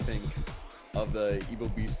think of the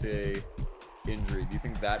Ibobise injury? Do you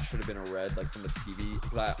think that should have been a red, like from the TV?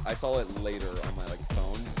 Because I saw it later on my like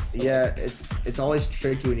phone. Yeah, it's always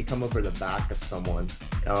tricky when you come over the back of someone.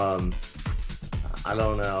 I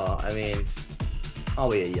don't know. I mean,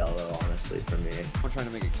 probably a yellow, honestly, for me. I'm trying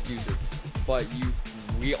to make excuses, but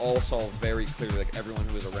we all saw very clearly, like everyone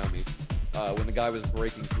who was around me, when the guy was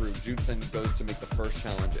breaking through, Judson goes to make the first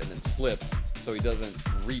challenge and then slips, so he doesn't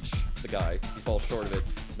reach the guy. He falls short of it.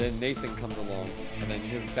 Then Nathan comes along, and then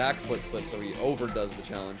his back foot slips, so he overdoes the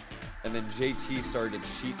challenge. And then JT started to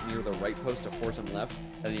cheat near the right post to force him left,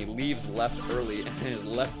 and he leaves left early, and then his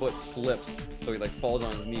left foot slips, so he like falls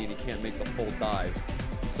on his knee and he can't make the full dive.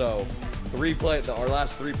 So our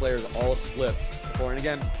last 3 players all slipped before, and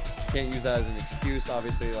again, can't use that as an excuse.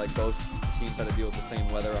 Obviously, like both teams had to deal with the same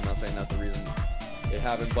weather. I'm not saying that's the reason it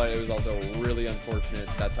happened, but it was also really unfortunate.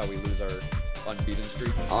 That's how we lose our unbeaten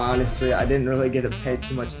streak. Honestly, I didn't really get to pay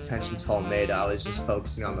too much attention to Almeida. I was just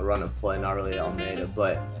focusing on the run of play, not really Almeida.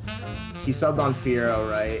 But he subbed on Fierro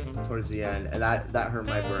right towards the end, and that hurt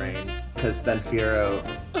my brain because then Fierro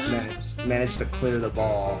managed to clear the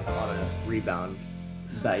ball on a rebound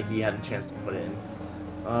that he had a chance to put in.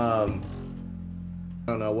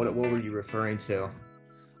 I don't know, what were you referring to?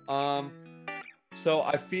 So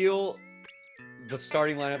I feel the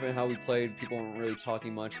starting lineup and how we played, people weren't really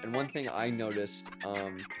talking much. And one thing I noticed,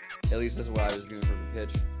 at least this is what I was viewing from the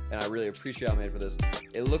pitch, and I really appreciate Almeida for this,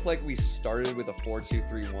 it looked like we started with a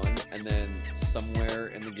 4-2-3-1, and then somewhere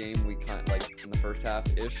in the game, we kind of, like in the first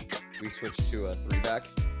half-ish, we switched to a 3-back.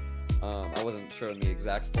 I wasn't sure on the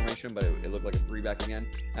exact formation, but it looked like a 3-back again.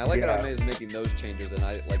 And I like that Almeida is making those changes, and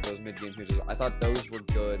I like those mid-game changes. I thought those were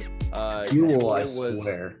good. Yule, I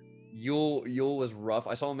swear. Yule was rough.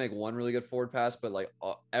 I saw him make one really good forward pass, but like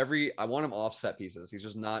I want him off set pieces. He's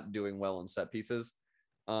just not doing well on set pieces.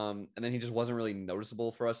 And then he just wasn't really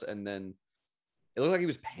noticeable for us. And then it looked like he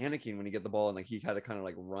was panicking when he get the ball and like he had to kind of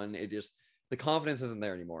like run. It just, the confidence isn't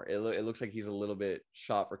there anymore. It looks like he's a little bit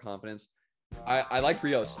shot for confidence. I liked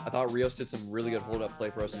Rios. I thought Rios did some really good hold up play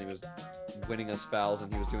for us, and he was winning us fouls,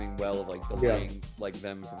 and he was doing well of like delaying like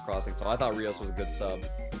them from crossing. So I thought Rios was a good sub.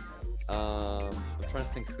 I'm trying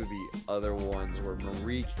to think who the other ones were.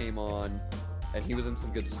 Marie came on, and he was in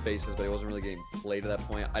some good spaces, but he wasn't really getting played at that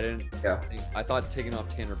point. I thought taking off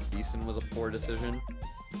Tanner Beeson was a poor decision.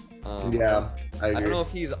 I agree. I don't know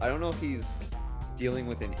if he's dealing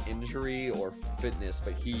with an injury or fitness,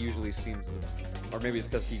 but he usually seems to, or maybe it's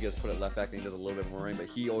because he gets put at left back and he does a little bit more running, but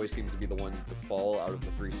he always seems to be the one to fall out of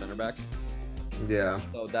the 3 center backs. Yeah.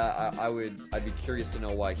 So that I'd be curious to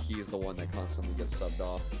know why he's the one that constantly gets subbed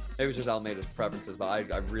off. Maybe it's just Almeida's preferences, but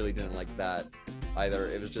I really didn't like that either.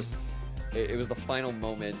 It was just it was the final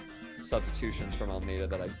moment substitutions from Almeida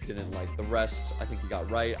that I didn't like. The rest I think he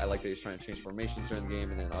got right. I like that he's trying to change formations during the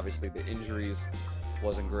game, and then obviously the injuries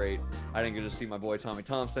wasn't great. I didn't get to see my boy Tommy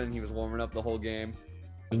Thompson. He was warming up the whole game.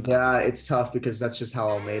 Yeah, it's tough because that's just how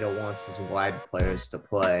Almeida wants his wide players to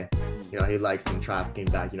play. You know, he likes them trafficking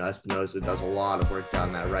back. You know, Espinosa does a lot of work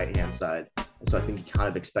down that right-hand side. And so I think he kind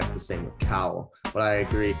of expects the same with Cowell. But I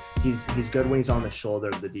agree. He's good when he's on the shoulder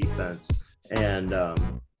of the defense. And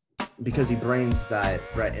because he brings that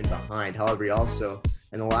threat in behind. However, he also,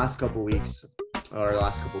 in the last couple weeks, or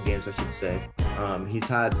last couple games, I should say, he's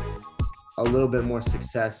had a little bit more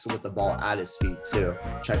success with the ball at his feet too,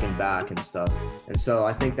 checking back and stuff. And so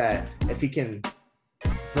I think that if he can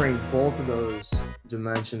bring both of those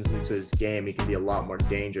dimensions into his game, he can be a lot more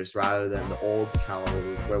dangerous rather than the old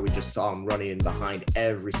Callaway where we just saw him running in behind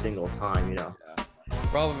every single time, you know. Yeah. The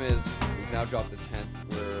problem is we've now dropped to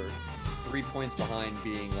 10th. We're 3 points behind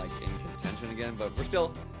being like in contention again, but we're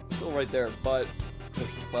still right there. But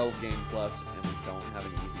there's 12 games left and we don't have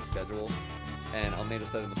an easy schedule. And Almeida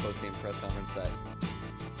said in the post-game press conference that,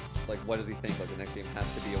 like, what does he think? Like, the next game has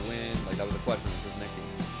to be a win? Like, that was the question. Does the next game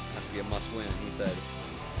have to be a must-win? And he said,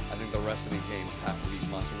 I think the rest of these games have to be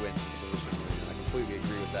must-win. And I completely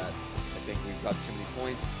agree with that. I think we dropped too many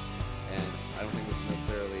points, and I don't think it was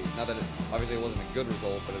necessarily, not that obviously it wasn't a good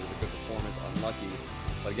result, but it was a good performance, unlucky.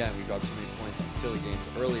 But again, we dropped too many points in silly games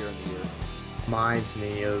earlier in the year. Reminds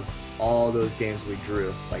me of all those games we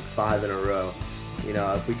drew, like 5 in a row. You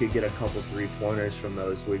know, if we could get a couple 3-pointers from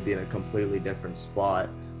those, we'd be in a completely different spot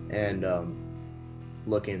and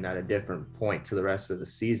looking at a different point to the rest of the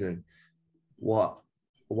season.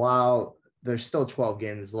 While there's still 12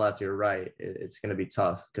 games left, you're right. It's going to be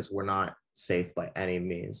tough because we're not safe by any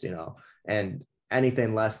means, you know, and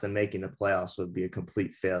anything less than making the playoffs would be a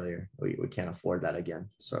complete failure. We can't afford that again.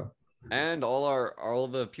 So And all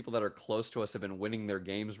the people that are close to us have been winning their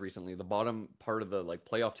games recently. The bottom part of the like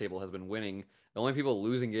playoff table has been winning. The only people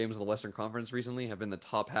losing games in the Western Conference recently have been the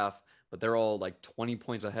top half, but they're all like 20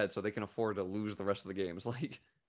 points ahead, so they can afford to lose the rest of the games. Like